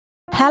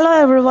Hello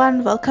everyone,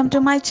 welcome to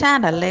my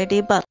channel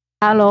Ladybug.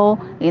 Hello,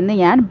 ഇന്ന്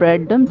ഞാൻ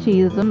ബ്രെഡും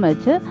ചീസും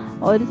വെച്ച്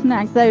ഒരു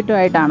സ്നാക്സ്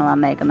ഐറ്റമായിട്ടാണ്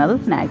വന്നേക്കുന്നത്.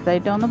 സ്നാക്സ്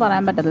ഐറ്റം എന്ന്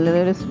പറയാൻ പറ്റത്തില്ല,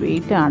 ഇതൊരു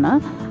സ്വീറ്റാണ്.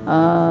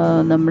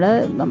 നമ്മൾ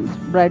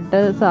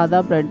സാധാ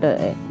ബ്രെഡ്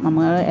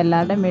നമ്മൾ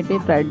എല്ലാവരുടെയും വീട്ടിൽ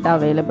ബ്രെഡ്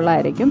അവൈലബിൾ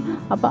ആയിരിക്കും.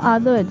 അപ്പോൾ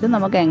അത് വെച്ച്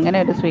നമുക്ക് എങ്ങനെ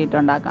ഒരു സ്വീറ്റ്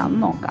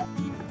ഉണ്ടാക്കാമെന്ന് നോക്കാം.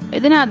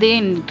 ഇതിനധികം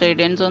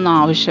ഇൻഗ്രീഡിയൻസ് ഒന്നും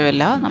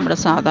ആവശ്യമില്ല. നമ്മുടെ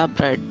സാധാ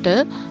ബ്രെഡ്,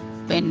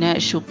 പിന്നെ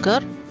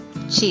ഷുഗർ,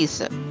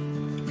 ചീസ്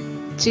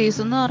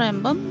എന്ന്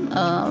പറയുമ്പം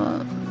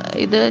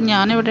ഇത്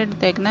ഞാനിവിടെ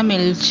എടുത്തേക്കുന്ന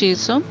മിൽക്ക്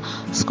ചീസും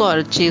സ്ക്വയർ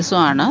ചീസും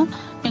ആണ്.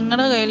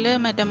 നിങ്ങളുടെ കയ്യിൽ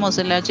മറ്റേ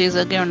മൊസല്ല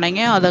ചീസൊക്കെ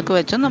ഉണ്ടെങ്കിൽ അതൊക്കെ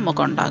വെച്ച്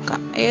നമുക്ക്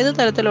ഉണ്ടാക്കാം. ഏത്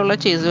തരത്തിലുള്ള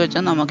ചീസ്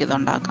വെച്ചും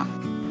നമുക്കിതുണ്ടാക്കാം.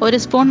 ഒരു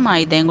സ്പൂൺ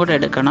മൈദയും കൂടെ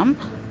എടുക്കണം.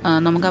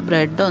 നമുക്ക് ആ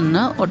ബ്രെഡ്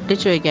ഒന്ന്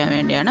ഒട്ടിച്ചു വയ്ക്കാൻ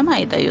വേണ്ടിയാണ്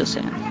മൈദ യൂസ്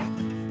ചെയ്യുന്നത്.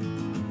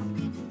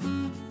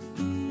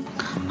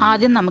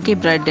 ആദ്യം നമുക്ക് ഈ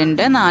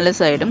ബ്രെഡിൻ്റെ 4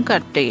 സൈഡും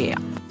കട്ട്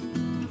ചെയ്യാം.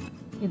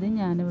 ഇത്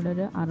ഞാനിവിടെ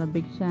ഒരു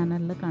അറബിക്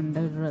ചാനലിൽ കണ്ട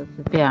ഒരു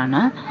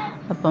റെസിപ്പിയാണ്.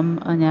 അപ്പം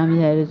ഞാൻ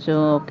വിചാരിച്ചു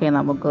ഓക്കെ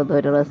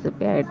നമുക്കതൊരു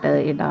റെസിപ്പി ആയിട്ട്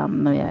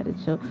ഇടാമെന്ന്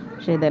വിചാരിച്ചു.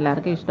 പക്ഷേ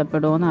ഇതെല്ലാവർക്കും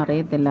ഇഷ്ടപ്പെടുമോയെന്ന്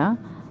അറിയത്തില്ല.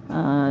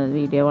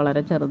 വീഡിയോ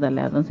വളരെ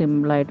ചെറുതല്ലായിരുന്നു,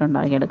 സിമ്പിളായിട്ട്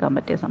ഉണ്ടാക്കിയെടുക്കാൻ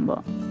പറ്റിയ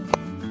സംഭവം.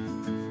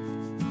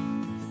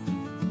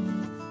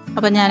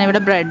 അപ്പം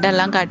ഞാനിവിടെ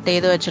ബ്രെഡെല്ലാം കട്ട്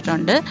ചെയ്ത്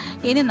വെച്ചിട്ടുണ്ട്.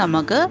 ഇനി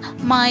നമുക്ക്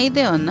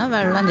മൈദ ഒന്ന്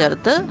വെള്ളം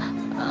ചേർത്ത്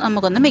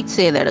നമുക്കൊന്ന് മിക്സ്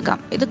ചെയ്തെടുക്കാം.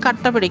 ഇത്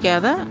കട്ട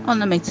പിടിക്കാതെ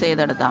ഒന്ന് മിക്സ്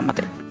ചെയ്തെടുത്താൽ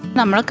മതി.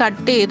 നമ്മൾ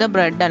കട്ട് ചെയ്ത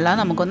ബ്രെഡെല്ലാം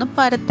നമുക്കൊന്ന്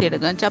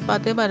പരത്തിയെടുക്കാം.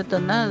 ചപ്പാത്തി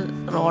പരത്തുന്ന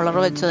റോളർ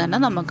വെച്ച് തന്നെ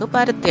നമുക്ക്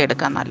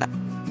പരത്തിയെടുക്കാം.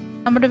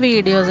 നമ്മുടെ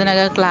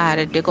വീഡിയോസിനൊക്കെ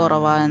ക്ലാരിറ്റി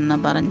കുറവാണെന്ന്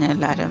പറഞ്ഞ്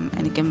എല്ലാവരും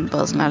എനിക്കും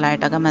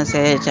പേഴ്സണലായിട്ടൊക്കെ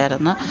മെസ്സേജ്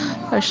അയച്ചായിരുന്നു.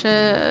 പക്ഷേ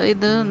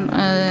ഇത്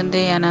എന്ത്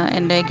ചെയ്യാൻ,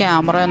 എൻ്റെ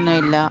ക്യാമറ ഒന്നും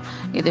ഇല്ല.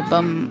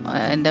 ഇതിപ്പം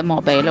എൻ്റെ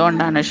മൊബൈൽ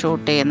കൊണ്ടാണ്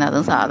ഷൂട്ട്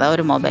ചെയ്യുന്നത്. സാധാ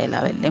ഒരു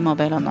മൊബൈലാണ്, വലിയ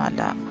മൊബൈലൊന്നും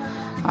അല്ല.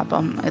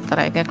 അപ്പം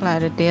ഇത്രയൊക്കെ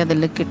ക്ലാരിറ്റി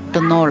അതിൽ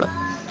കിട്ടുന്നുള്ളൂ.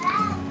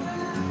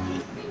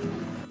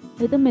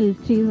 ഇത്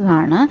മിൽക്ക്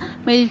ചീസാണ്.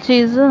 മിൽക്ക്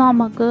ചീസ്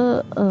നമുക്ക്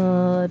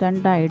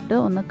രണ്ടായിട്ട്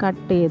ഒന്ന്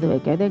കട്ട് ചെയ്ത്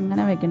വെക്കാം.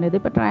 ഇതെങ്ങനെ വെക്കേണ്ടത്,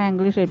 ഇതിപ്പോൾ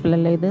ട്രയാങ്കിൾ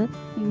ഷേപ്പിലല്ലേ, ഇത്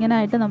ഇങ്ങനെ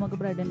ആയിട്ട് നമുക്ക്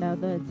ബ്രെഡിൻ്റെ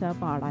അകത്ത് വെച്ചാൽ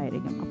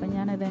പാടായിരിക്കും. അപ്പം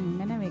ഞാനിത്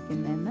എങ്ങനെ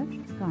വെക്കുന്നതെന്ന്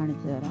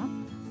കാണിച്ചു തരാം.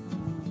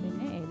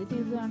 പിന്നെ ഏത്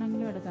ചീസ്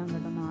ആണെങ്കിലും എടുക്കാൻ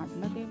കിട്ടും.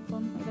 നാട്ടിലൊക്കെ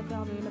ഇപ്പം ഇതൊക്കെ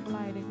അവൈലബിൾ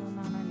ആയിരിക്കും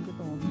എന്നാണ് എനിക്ക്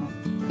തോന്നുന്നത്.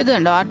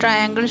 ഇതുണ്ടോ, ആ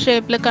ട്രയാങ്കിൾ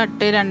ഷേപ്പിൽ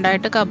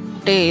രണ്ടായിട്ട് കട്ട്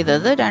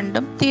ചെയ്തത്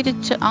രണ്ടും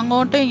തിരിച്ച്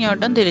അങ്ങോട്ടും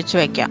ഇങ്ങോട്ടും തിരിച്ച്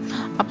വെക്കാം.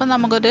 അപ്പം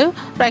നമുക്കൊരു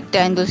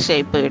റെക്റ്റാങ്കിൾ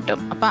ഷേപ്പ് കിട്ടും.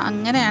 അപ്പം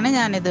അങ്ങനെയാണ്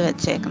ഞാനിത്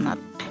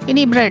വെച്ചേക്കുന്നത്.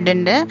 ഇനി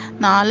ബ്രെഡിൻ്റെ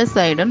 4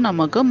 സൈഡും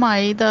നമുക്ക്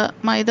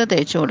മൈദ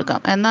തേച്ച്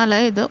കൊടുക്കാം. എന്നാലേ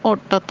ഇത്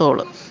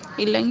ഒട്ടത്തോളൂ,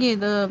 ഇല്ലെങ്കിൽ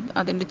ഇത്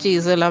അതിൻ്റെ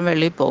ചീസെല്ലാം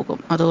വെളിയിൽ പോകും.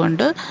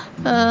 അതുകൊണ്ട്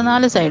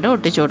 4 സൈഡും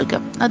ഒട്ടിച്ചു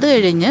കൊടുക്കാം. അത്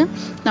കഴിഞ്ഞ്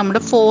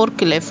നമ്മുടെ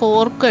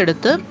ഫോർക്ക്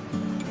എടുത്ത്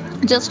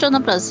ജസ്റ്റ് ഒന്ന്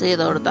പ്രസ്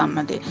ചെയ്ത് കൊടുത്താൽ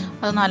മതി.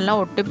 അത് നല്ല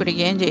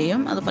ഒട്ടിപ്പിടിക്കുകയും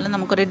ചെയ്യും. അതുപോലെ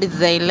നമുക്കൊരു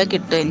ഡിസൈനിൽ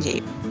കിട്ടുകയും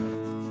ചെയ്യും.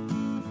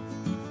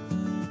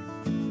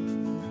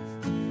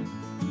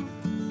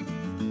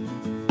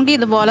 നമുക്ക്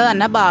ഇതുപോലെ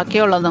തന്നെ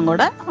ബാക്കിയുള്ളതും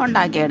കൂടെ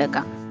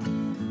ഉണ്ടാക്കിയെടുക്കാം.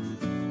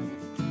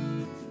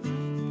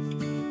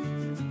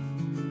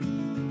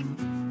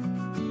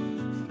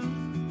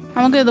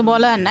 നമുക്ക്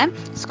ഇതുപോലെ തന്നെ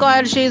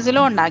സ്ക്വയർ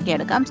ചീസിലും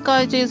ഉണ്ടാക്കിയെടുക്കാം.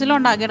 സ്ക്വയർ ചീസിലും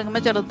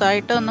ഉണ്ടാക്കിയെടുക്കുമ്പോൾ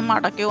ചെറുതായിട്ട്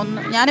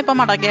ഞാനിപ്പോൾ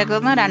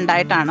മടക്കിയേക്കുന്നത്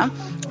 2ആയിട്ടാണ്.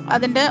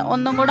 അതിൻ്റെ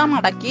ഒന്നും കൂടെ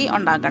മടക്കി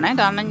ഉണ്ടാക്കണേ.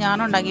 കാരണം ഞാൻ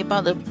ഉണ്ടാക്കിയപ്പോൾ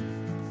അത്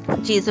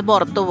ചീസ്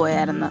പുറത്തു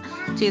പോയായിരുന്നു.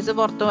 ചീസ്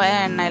പുറത്തു പോയ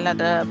എണ്ണയിൽ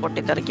അത്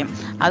പൊട്ടിത്തെറിക്കും.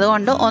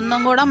 അതുകൊണ്ട്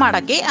ഒന്നും കൂടെ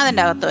മടക്കി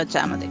അതിൻ്റെ അകത്ത്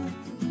വെച്ചാൽ മതി.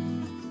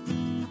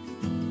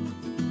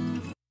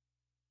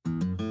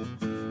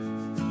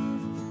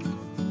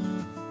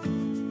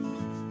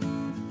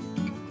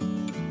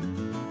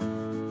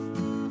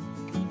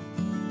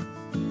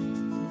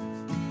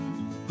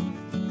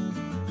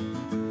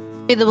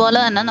 ഇതുപോലെ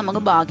തന്നെ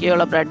നമുക്ക്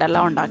ബാക്കിയുള്ള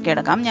ബ്രെഡെല്ലാം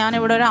ഉണ്ടാക്കിയെടുക്കാം.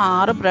 ഞാനിവിടെ ഒരു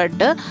 6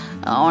 ബ്രെഡ്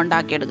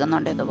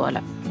ഉണ്ടാക്കിയെടുക്കുന്നുണ്ട്. ഇതുപോലെ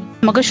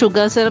നമുക്ക്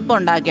ഷുഗർ സിറപ്പ്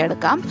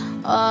ഉണ്ടാക്കിയെടുക്കാം.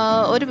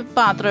 ഒരു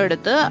പാത്രം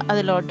എടുത്ത്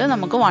അതിലോട്ട്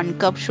നമുക്ക് 1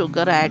 കപ്പ്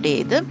ഷുഗർ ആഡ്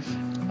ചെയ്ത്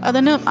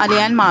അതിന്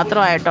അലിയാൻ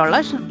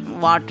മാത്രമായിട്ടുള്ള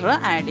വാട്ടർ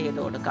ആഡ്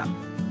ചെയ്ത് കൊടുക്കാം.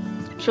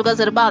 ഷുഗർ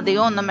സിറപ്പ്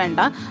അധികം ഒന്നും വേണ്ട.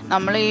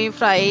 നമ്മൾ ഈ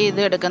ഫ്രൈ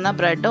ചെയ്ത് എടുക്കുന്ന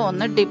ബ്രെഡ്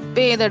ഒന്ന് ഡിപ്പ്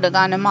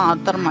ചെയ്തെടുക്കാനും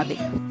മാത്രം മതി.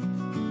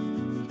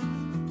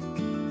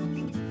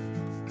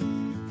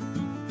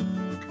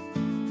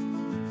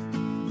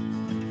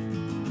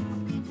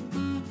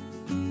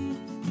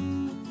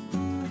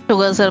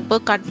 ഷുഗർ സിറപ്പ്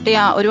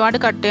ഒരുപാട്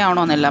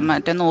കട്ടിയാവണമെന്നില്ല,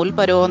 മറ്റേ നൂൽ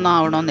പരുവൊന്നും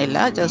ആവണമെന്നില്ല.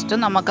 ജസ്റ്റ്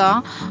നമുക്ക്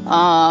ആ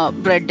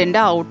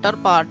ബ്രെഡിൻ്റെ ഔട്ടർ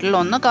പാർട്ടിൽ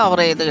ഒന്ന് കവർ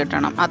ചെയ്ത്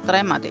കിട്ടണം,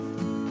 അത്രയും മതി.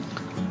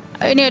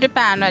 ഇനി ഒരു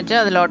പാൻ വെച്ച്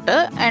അതിലോട്ട്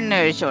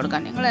എണ്ണ ഒഴിച്ച്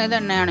കൊടുക്കാം. നിങ്ങൾ ഏത്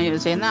എണ്ണയാണ്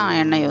യൂസ് ചെയ്യുന്നത് ആ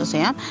എണ്ണ യൂസ്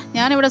ചെയ്യാം.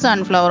 ഞാനിവിടെ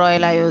സൺഫ്ലവർ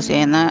ഓയിലാണ് യൂസ്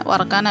ചെയ്യുന്നത്.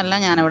 വറുക്കാനല്ല,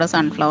 ഞാനിവിടെ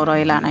സൺഫ്ലവർ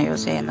ഓയിലാണ്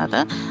യൂസ് ചെയ്യുന്നത്.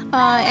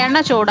 എണ്ണ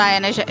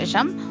ചൂടായതിന്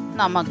ശേഷം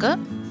നമുക്ക്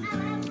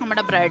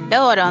നമ്മുടെ ബ്രെഡ്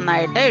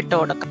ഓരോന്നായിട്ട് ഇട്ട്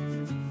കൊടുക്കാം.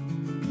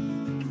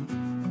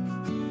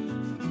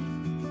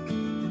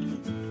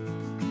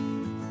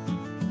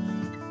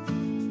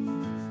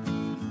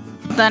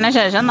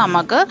 ശേഷം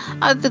നമുക്ക്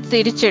അത്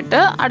തിരിച്ചിട്ട്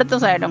അടുത്ത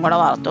സൈഡും കൂടെ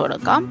വറുത്ത്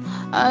കൊടുക്കാം.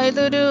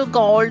 ഇതൊരു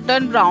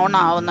ഗോൾഡൻ ബ്രൗൺ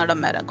ആവുന്നിടം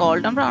വരെ,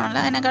 ഗോൾഡൻ ബ്രൗൺ അല്ല,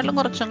 അതിനെക്കാട്ടിലും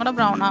കുറച്ചും കൂടെ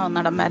ബ്രൗൺ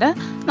ആവുന്നിടം വരെ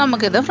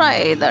നമുക്കിത് ഫ്രൈ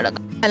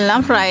ചെയ്തെടുക്കാം. എല്ലാം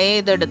ഫ്രൈ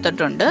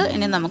ചെയ്തെടുത്തിട്ടുണ്ട്.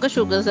 ഇനി നമുക്ക്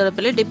ഷുഗർ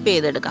സിറപ്പിൽ ഡിപ്പ്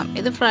ചെയ്തെടുക്കാം.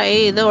 ഇത് ഫ്രൈ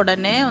ചെയ്ത്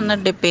ഉടനെ ഒന്ന്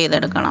ഡിപ്പ്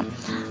ചെയ്തെടുക്കണം.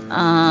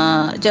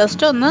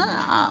 ജസ്റ്റ് ഒന്ന്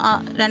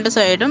രണ്ട്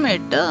സൈഡും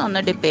ഇട്ട് ഒന്ന്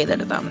ഡിപ്പ്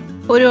ചെയ്തെടുത്താൽ മതി.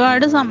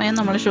 ഒരുപാട് സമയം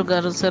നമ്മൾ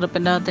ഷുഗർ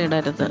സിറപ്പിൻ്റെ അകത്ത്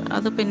ഇടരുത്,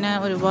 അത് പിന്നെ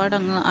ഒരുപാട്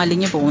അങ്ങ്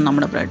അലിഞ്ഞു പോകും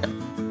നമ്മുടെ ബ്രെഡ്.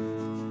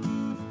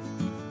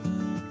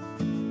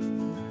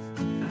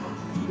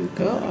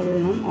 നമുക്ക്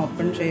ഒരെണ്ണം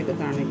ഓപ്പൺ ചെയ്ത്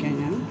കാണിക്കാം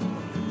ഞാൻ.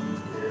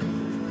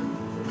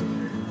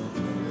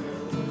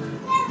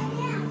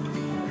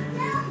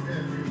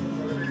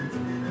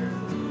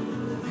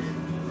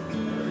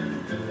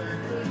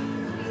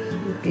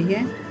 ഓക്കെ,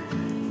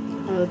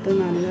 അകത്ത്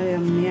നല്ല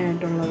യമ്മി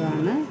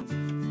ആയിട്ടുള്ളതാണ്.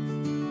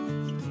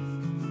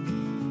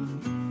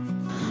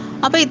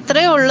 അപ്പോൾ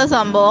ഇത്രയേ ഉള്ളൂ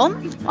സംഭവം.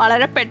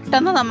 വളരെ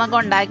പെട്ടെന്ന് നമുക്ക്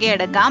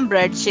ഉണ്ടാക്കിയെടുക്കാം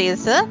ബ്രെഡ്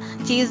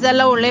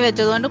ചീസെല്ലാം ഉള്ളി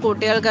വെച്ചതുകൊണ്ട്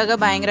കുട്ടികൾക്കൊക്കെ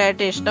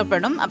ഭയങ്കരമായിട്ട്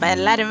ഇഷ്ടപ്പെടും. അപ്പോൾ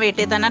എല്ലാവരും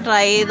വീട്ടിൽ തന്നെ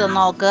ട്രൈ ചെയ്ത്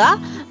നോക്കുക.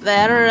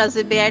 വേറൊരു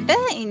റെസിപ്പി ആയിട്ട്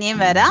ഇനിയും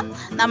വരാം.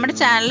 നമ്മുടെ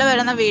ചാനലിൽ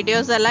വരുന്ന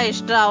വീഡിയോസ് എല്ലാം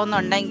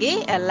ഇഷ്ടമാവുന്നുണ്ടെങ്കിൽ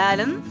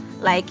എല്ലാവരും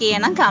ലൈക്ക്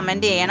ചെയ്യണം,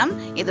 കമൻറ്റ് ചെയ്യണം.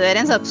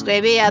 ഇതുവരെയും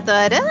സബ്സ്ക്രൈബ്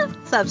ചെയ്യാത്തവർ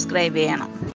സബ്സ്ക്രൈബ് ചെയ്യണം.